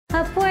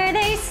Up where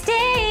they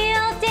stay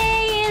all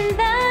day in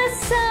the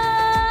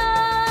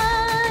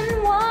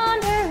sun,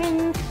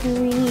 wandering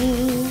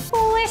free.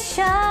 Wish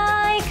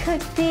I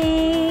could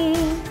be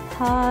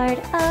part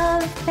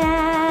of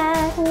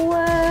that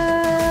world.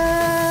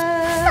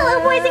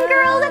 Hello boys and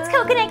girls, it's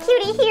Coconut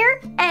Cutie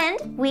here.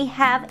 And we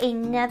have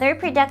another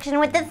production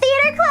with the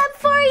theater club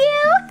for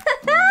you.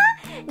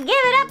 Give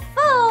it up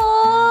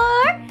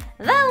for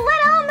the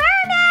Little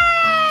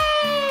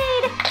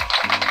Mermaid!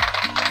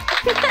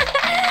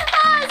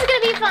 Oh, this is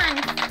gonna be fun.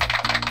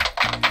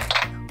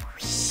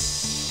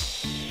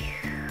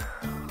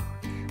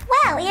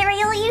 Wow,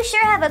 Ariel, you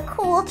sure have a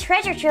cool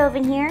treasure trove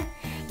in here.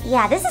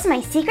 Yeah, this is my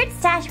secret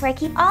stash where I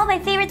keep all my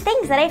favorite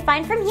things that I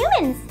find from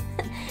humans.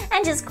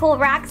 And just cool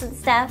rocks and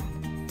stuff.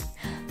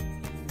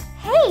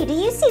 Hey, do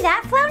you see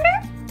that,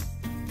 Flounder?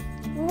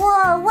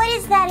 Whoa, what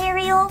is that,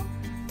 Ariel?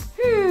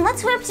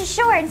 Let's swim up to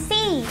shore and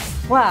see.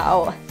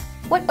 Wow,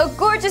 what a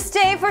gorgeous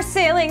day for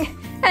sailing.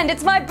 And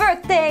it's my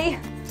birthday.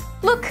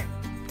 Look,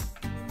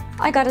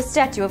 I got a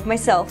statue of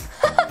myself.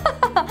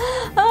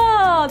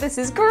 Oh, this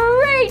is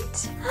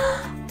great.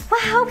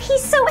 Wow,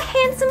 he's so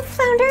handsome,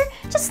 Flounder.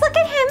 Just look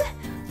at him.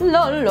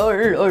 La la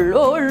la la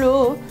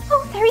la.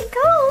 Oh, there he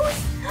goes.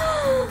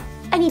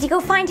 I need to go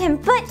find him,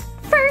 but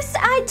first,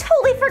 I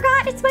totally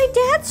forgot. It's my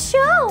dad's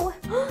show.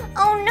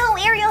 Oh no,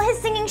 Ariel, his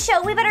singing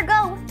show. We better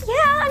go.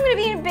 Yeah, I'm gonna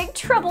be in big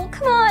trouble.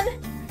 Come on.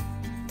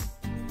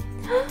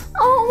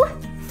 Oh,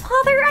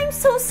 Father, I'm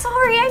so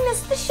sorry. I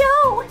missed the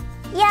show.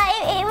 Yeah,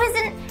 it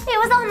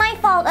was all my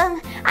fault.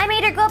 I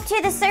made her go up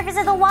to the surface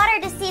of the water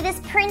to see this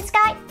prince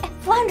guy.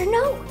 Flounder,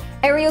 no.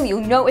 Ariel, you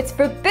know it's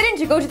forbidden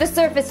to go to the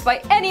surface by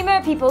any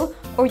merpeople,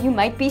 or you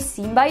might be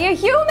seen by a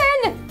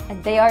human.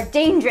 And they are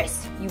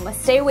dangerous. You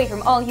must stay away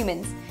from all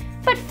humans.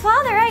 But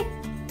Father,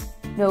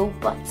 No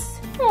buts.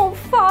 Oh,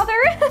 Father.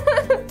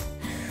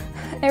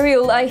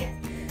 Ariel,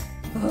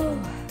 I'm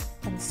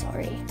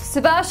sorry.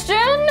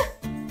 Sebastian?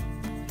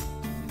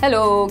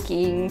 Hello,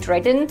 King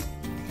Triton.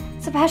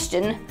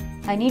 Sebastian,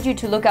 I need you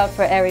to look out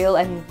for Ariel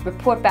and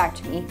report back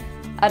to me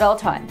at all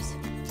times.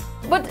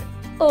 But,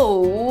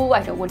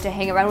 I don't want to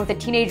hang around with a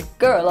teenage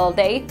girl all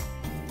day.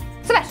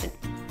 Sebastian,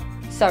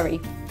 sorry.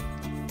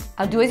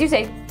 I'll do as you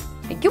say.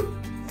 Thank you.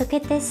 Look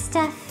at this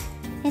stuff.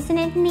 Isn't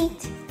it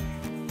neat?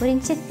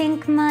 Wouldn't you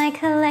think my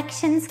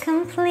collection's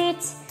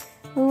complete?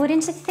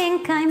 Wouldn't you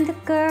think I'm the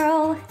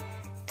girl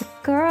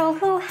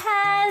who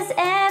has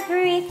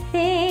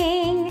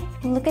everything?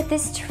 Look at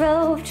this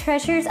trove,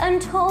 treasures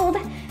untold.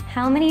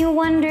 How many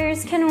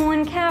wonders can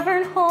one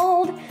cavern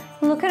hold?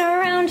 Looking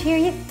around here,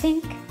 you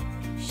think,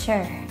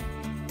 sure,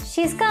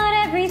 she's got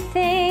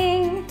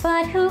everything,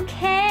 but who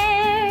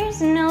cares?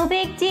 No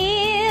big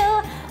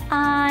deal.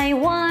 I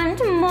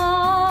want more.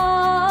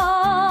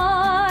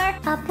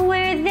 Up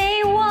where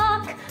they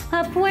walk,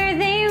 up where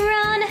they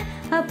run,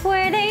 up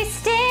where they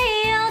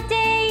stay all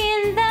day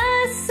in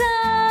the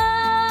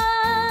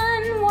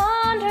sun,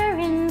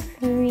 wandering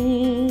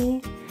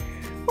free.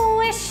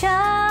 Wish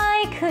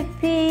I could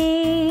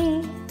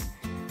be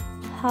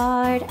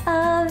part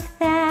of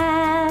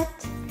that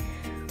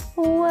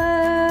world.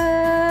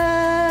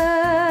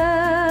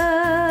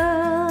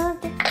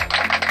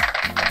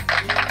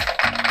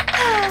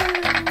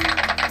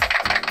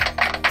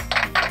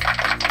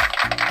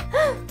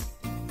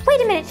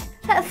 Wait a minute,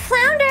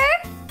 Flounder?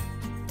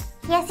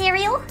 Yes,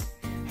 Ariel?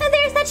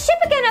 There's that ship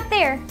again up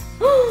there.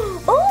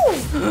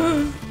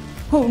 Oh!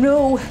 Oh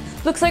no,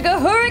 looks like a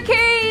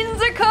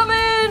hurricanes are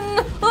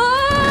coming!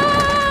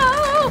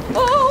 Oh!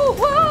 Oh!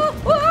 Whoa!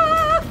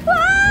 Whoa! Whoa!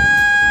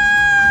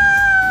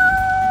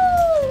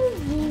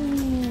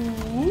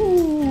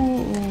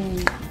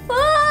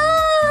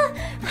 Oh,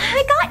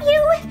 I got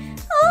you!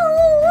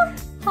 Oh!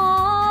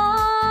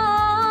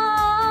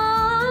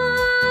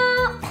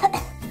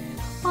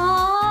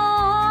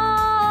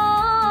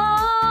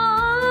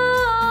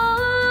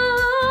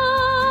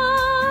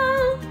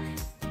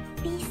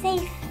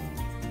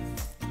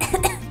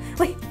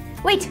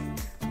 Wait,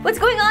 what's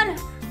going on?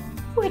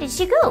 Where did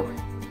she go?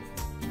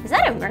 Is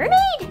that a mermaid?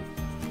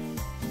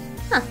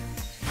 Huh.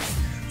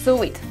 So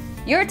wait,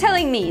 you're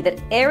telling me that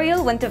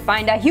Ariel went to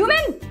find a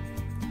human?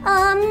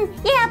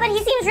 Yeah, but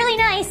he seems really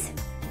nice.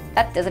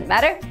 That doesn't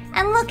matter.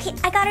 And look,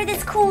 I got her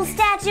this cool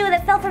statue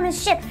that fell from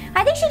his ship.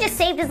 I think she just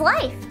saved his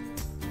life.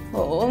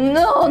 Oh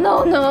no,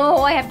 no,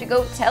 no, I have to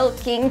go tell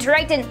King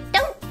Triton.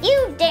 Don't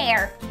you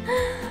dare.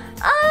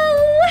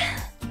 Oh,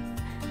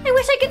 I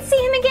wish I could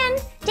see him again.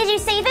 Did you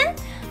save him?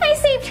 I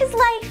saved his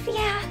life,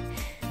 yeah.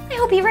 I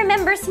hope he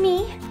remembers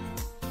me.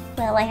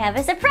 Well, I have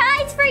a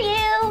surprise for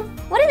you.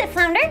 What is it,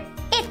 Flounder?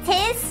 It's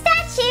his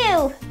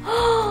statue.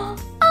 Oh,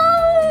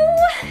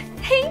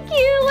 thank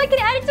you. I can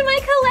add it to my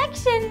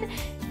collection.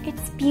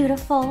 It's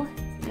beautiful.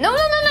 No.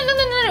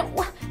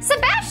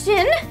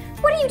 Sebastian,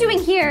 what are you doing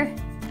here?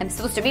 I'm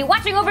supposed to be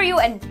watching over you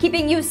and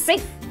keeping you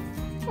safe.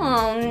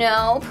 Oh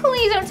no,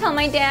 please don't tell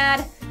my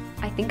dad.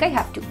 I think I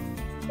have to.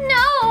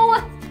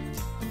 No!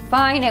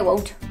 Fine, I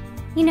won't.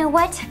 You know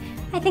what?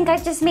 I think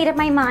I've just made up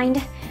my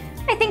mind.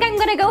 I think I'm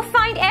gonna go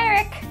find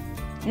Eric.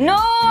 No.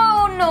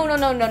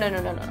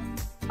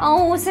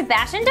 Oh,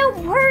 Sebastian,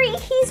 don't worry.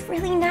 He's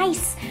really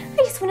nice. I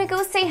just want to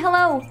go say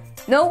hello.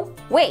 No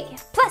way.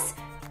 Plus,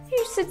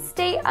 you should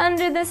stay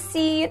under the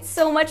sea. It's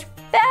so much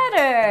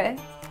better.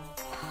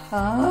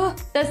 Huh?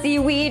 The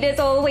seaweed is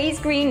always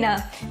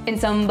greener in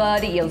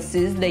somebody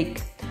else's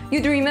lake.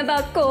 You dream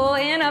about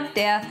going up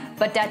there,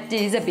 but that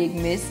is a big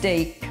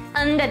mistake.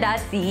 Under the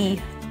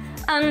sea,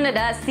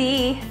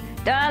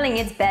 darling,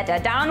 it's better,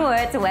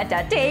 downwards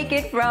wetter, take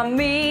it from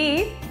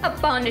me.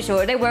 Up on the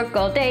shore they work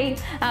all day,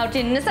 out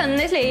in the sun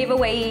they slave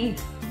away,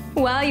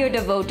 while you're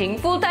devoting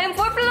full time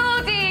for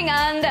floating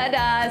under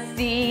the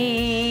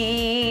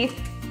sea.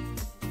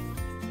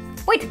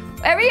 Wait,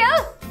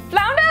 Ariel?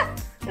 Flounder?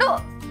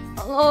 No.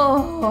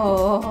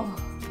 Oh,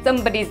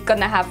 somebody's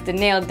gonna have to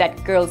nail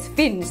that girl's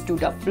fins to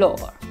the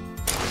floor.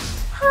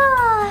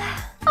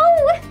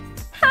 Oh,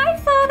 hi,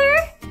 Father.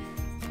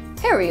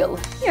 Ariel,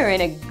 you're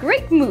in a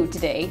great mood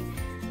today.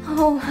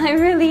 Oh, I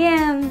really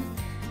am.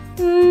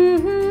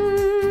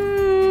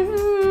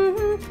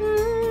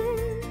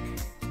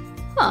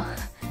 Huh.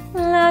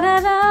 La da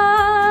da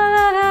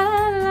la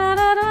da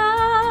da da.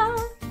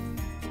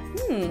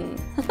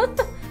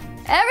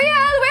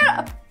 Ariel,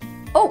 where?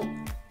 Oh.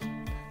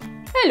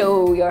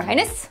 Hello, Your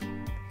Highness.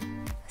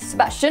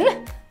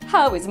 Sebastian,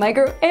 how is my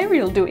girl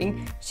Ariel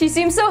doing? She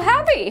seems so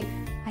happy.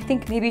 I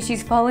think maybe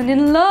she's fallen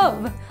in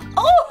love.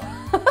 Oh!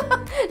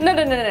 No.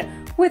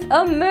 With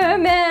a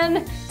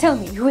merman. Tell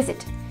me, who is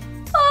it?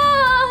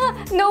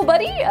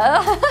 Nobody.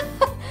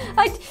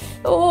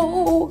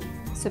 Oh.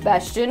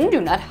 Sebastian,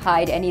 do not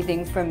hide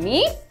anything from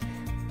me.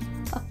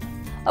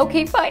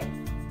 Okay, fine.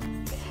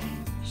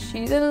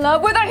 She's in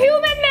love with a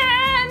human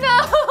man.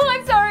 Oh,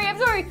 I'm sorry.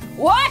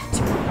 What?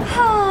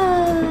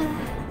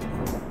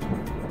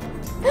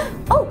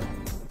 Oh,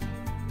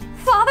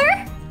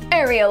 Father?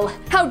 Ariel,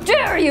 how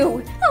dare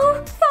you?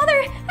 Oh,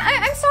 Father,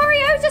 I'm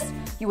sorry, I was just...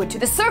 You went to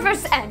the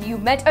surface and you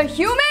met a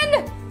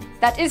human?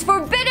 That is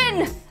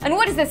forbidden! And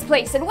what is this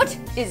place? And what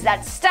is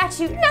that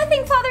statue?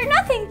 Nothing, Father,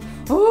 nothing!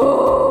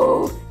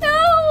 Oh!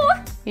 No!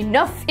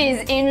 Enough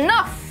is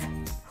enough!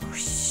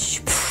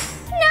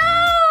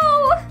 No!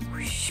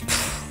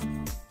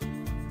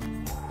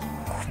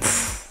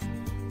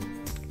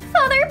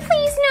 Father,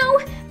 please no!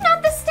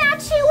 Not the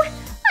statue!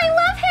 I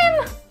love him!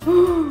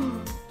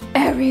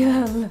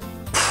 Ariel!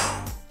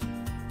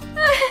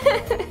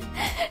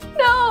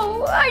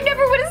 No! I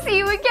never want to see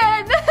you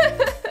again!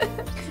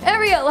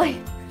 Ariel,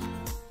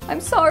 I'm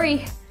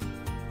sorry.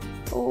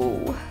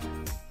 Oh.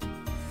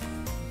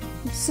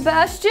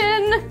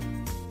 Sebastian!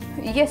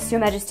 Yes, Your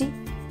Majesty.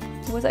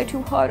 Was I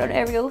too hard on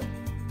Ariel?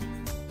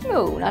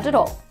 No, not at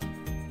all.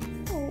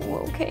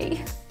 Oh,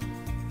 okay.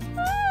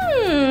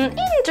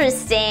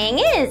 Interesting,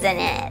 isn't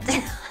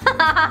it?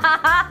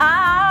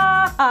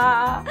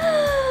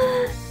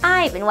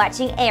 I've been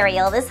watching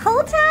Ariel this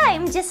whole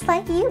time, just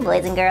like you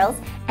boys and girls,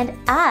 and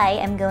I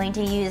am going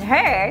to use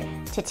her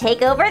to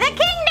take over the kingdom!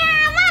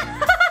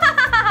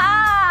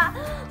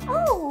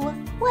 Oh,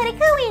 what a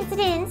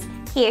coincidence.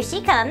 Here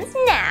she comes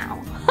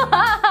now.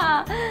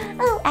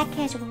 Oh, act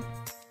casual.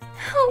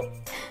 Oh,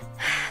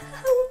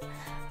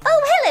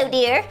 hello,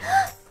 dear.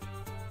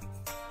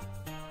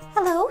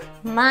 Hello,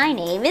 my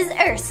name is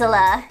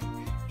Ursula.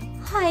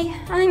 Hi,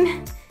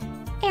 I'm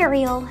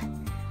Ariel.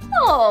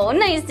 Oh,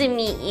 nice to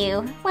meet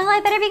you. Well, I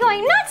better be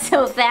going not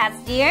so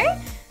fast, dear.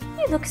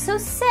 You look so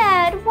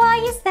sad. Why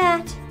is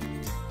that?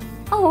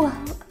 Oh,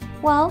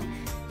 well,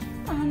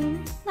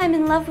 I'm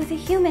in love with a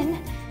human,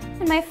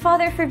 and my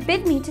father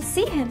forbid me to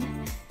see him,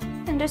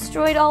 and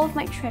destroyed all of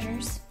my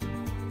treasures.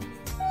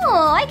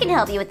 Oh, I can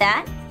help you with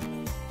that.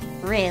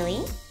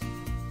 Really?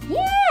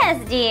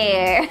 Yes,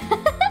 dear.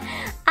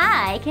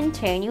 I can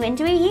turn you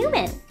into a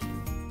human.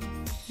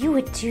 You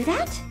would do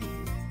that?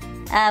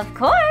 Of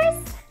course.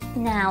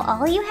 Now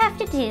all you have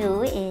to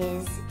do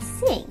is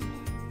sing.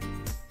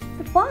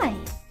 But why?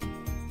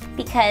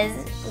 Because,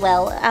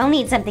 well, I'll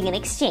need something in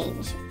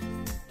exchange.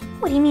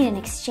 What do you mean in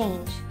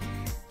exchange?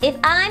 If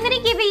I'm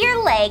gonna give you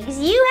your legs,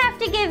 you have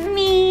to give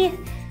me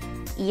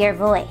your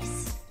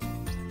voice.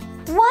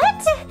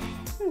 What?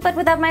 But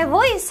without my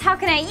voice, how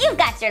can I? You've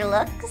got your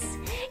looks,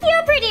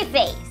 your pretty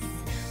face.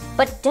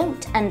 But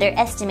don't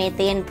underestimate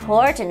the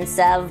importance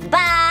of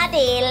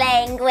body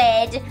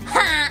language.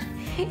 Ha!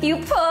 You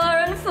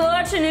poor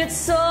unfortunate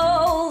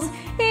souls,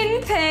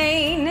 in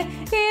pain,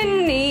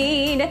 in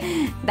need.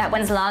 That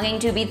one's longing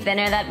to be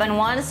thinner, that one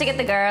wants to get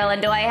the girl,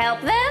 and do I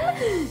help them?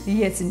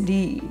 Yes,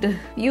 indeed.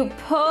 You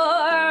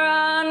poor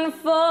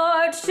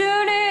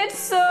unfortunate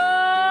souls.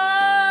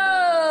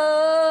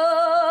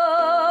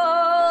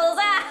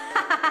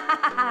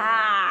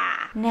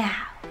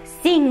 Now,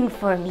 sing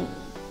for me.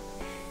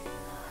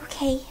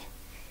 Okay.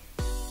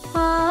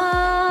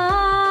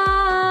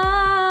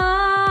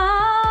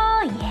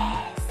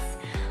 Yes.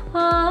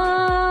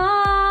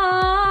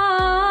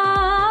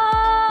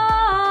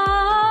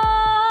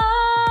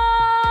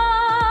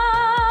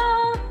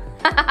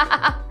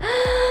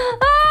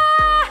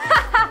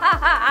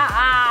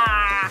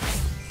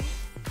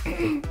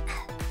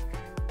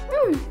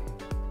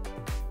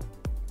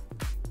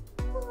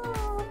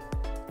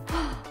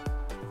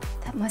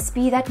 That must be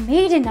be that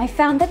maiden I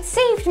found that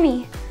saved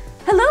me.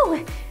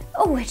 Hello!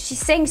 Oh, she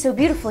sang so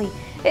beautifully.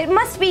 It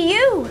must be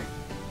you!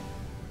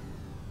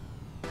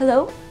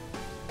 Hello?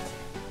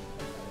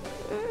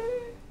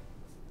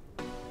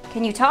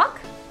 Can you talk?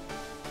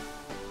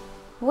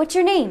 What's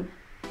your name?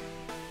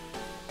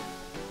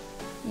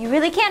 You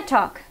really can't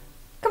talk.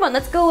 Come on,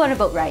 let's go on a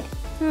boat ride.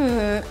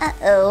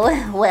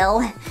 Uh-oh.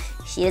 Well,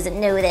 she doesn't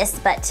know this,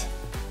 but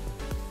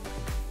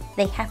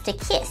they have to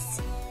kiss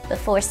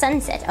before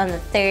sunset on the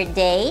third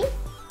day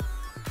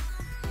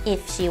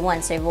if she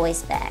wants her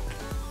voice back.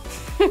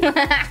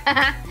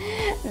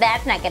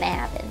 That's not gonna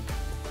happen.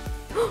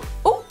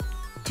 Oh,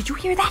 did you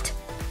hear that?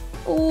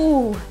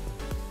 Oh,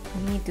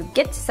 we need to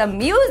get some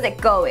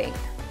music going.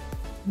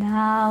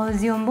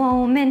 Now's your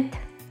moment,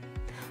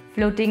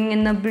 floating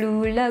in the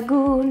blue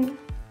lagoon.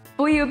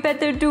 Oh, you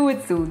better do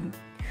it soon.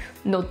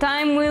 No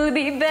time will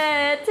be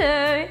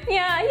better.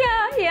 Yeah,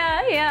 yeah,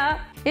 yeah, yeah.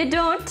 It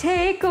don't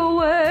take a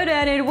word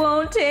and it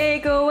won't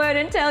take a word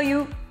until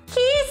you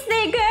kiss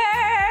the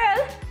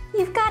girl.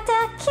 You've got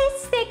to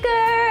kiss the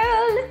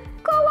girl.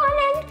 Go on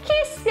and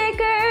kiss the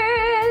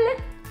girl.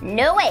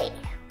 No way.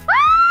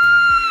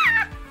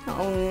 Ah!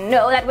 Oh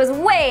no, that was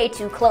way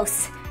too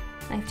close.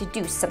 I have to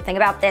do something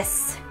about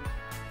this.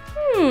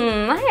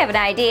 I have an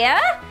idea.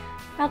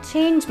 I'll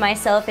change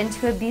myself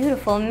into a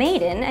beautiful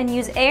maiden and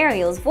use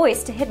Ariel's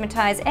voice to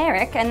hypnotize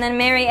Eric and then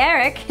marry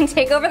Eric and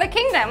take over the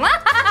kingdom.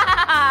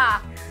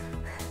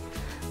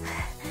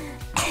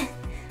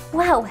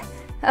 Wow,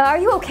 are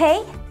you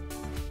okay?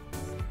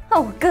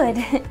 Oh, good.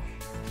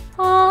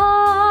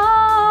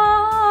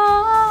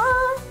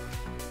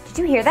 Did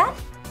you hear that?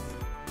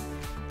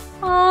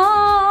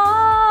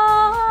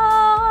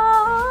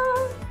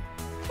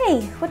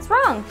 Hey, what's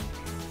wrong?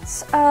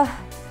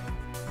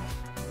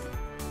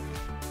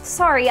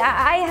 Sorry,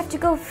 I have to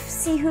go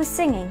see who's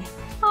singing.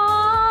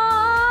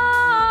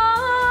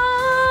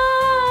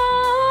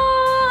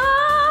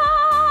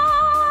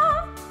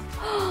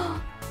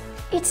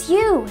 It's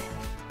you!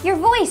 Your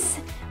voice!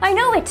 I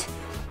know it!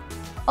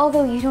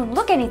 Although you don't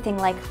look anything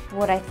like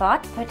what I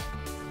thought, but...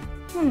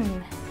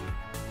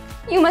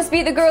 You must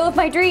be the girl of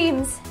my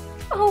dreams!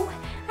 Oh,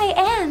 I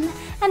am,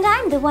 and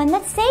I'm the one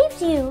that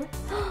saved you.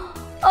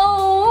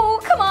 Oh,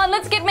 come on,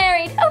 let's get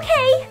married!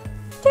 Okay!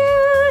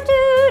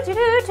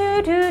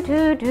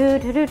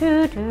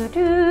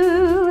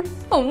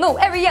 Oh no,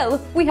 Ariel!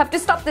 We have to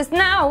stop this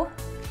now!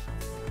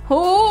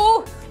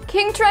 Oh,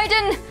 King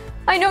Triton!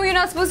 I know you're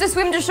not supposed to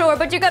swim to shore,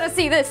 but you gotta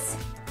see this!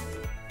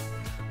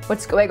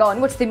 What's going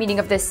on? What's the meaning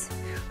of this?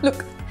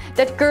 Look,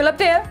 that girl up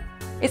there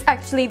is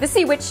actually the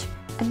Sea Witch,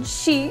 and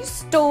she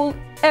stole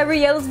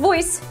Ariel's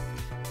voice.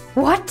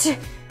 What?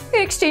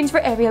 In exchange for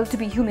Ariel to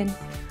be human.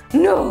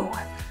 No!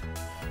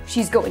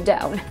 She's going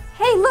down.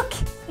 Hey, look!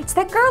 It's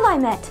that girl I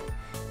met.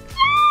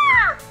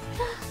 Yeah!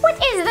 What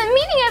is the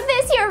meaning of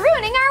this? You're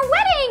ruining our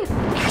wedding!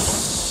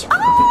 Shh!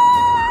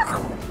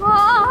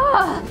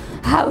 Ah!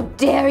 How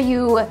dare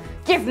you!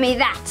 Give me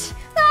that!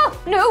 Oh,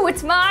 no,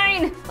 it's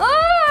mine!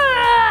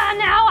 Ah!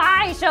 Now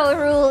I shall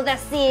rule the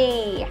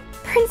sea!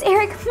 Prince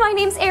Eric, my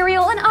name's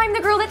Ariel, and I'm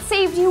the girl that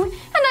saved you, and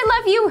I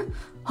love you!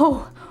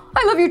 Oh,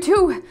 I love you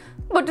too!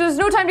 But there's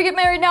no time to get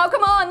married now.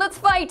 Come on, let's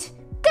fight!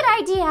 Good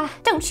idea.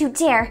 Don't you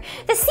dare.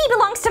 The sea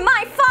belongs to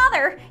my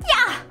father.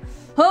 Yeah!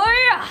 Oh,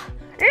 yeah!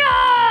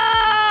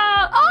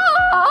 Yeah!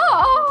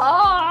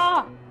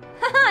 Oh!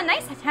 Haha,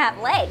 nice to have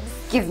legs.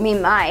 Give me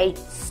my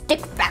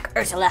stick back,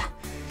 Ursula.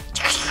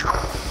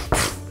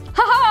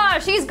 Haha,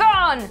 she's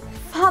gone!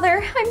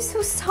 Father, I'm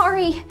so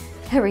sorry.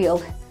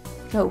 Ariel,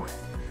 no,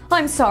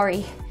 I'm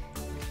sorry.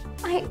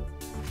 I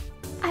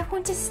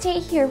want to stay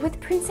here with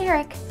Prince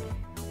Eric.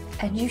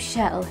 And you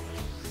shall.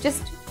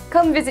 Just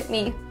come visit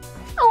me.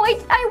 Oh,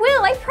 I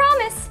will, I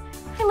promise.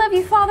 I love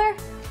you, Father.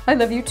 I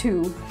love you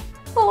too.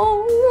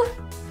 Oh.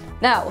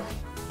 Now,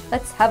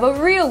 let's have a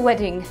real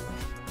wedding.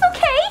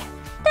 Okay.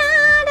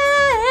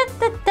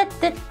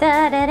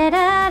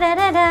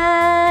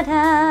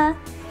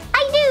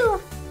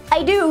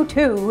 I do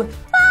too.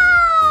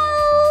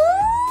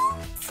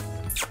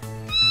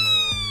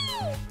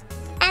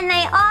 And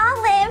they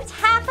all lived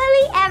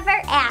happily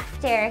ever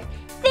after.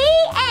 The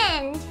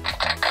end.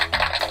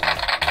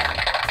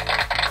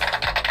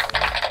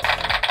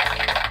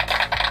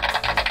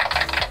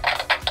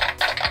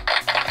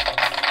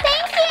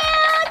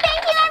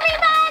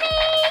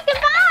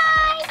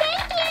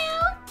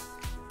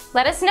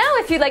 Let us know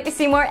if you'd like to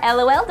see more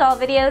LOL doll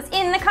videos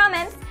in the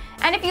comments.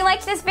 And if you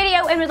liked this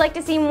video and would like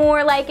to see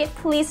more like it,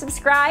 please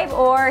subscribe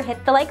or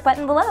hit the like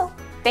button below.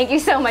 Thank you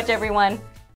so much, everyone.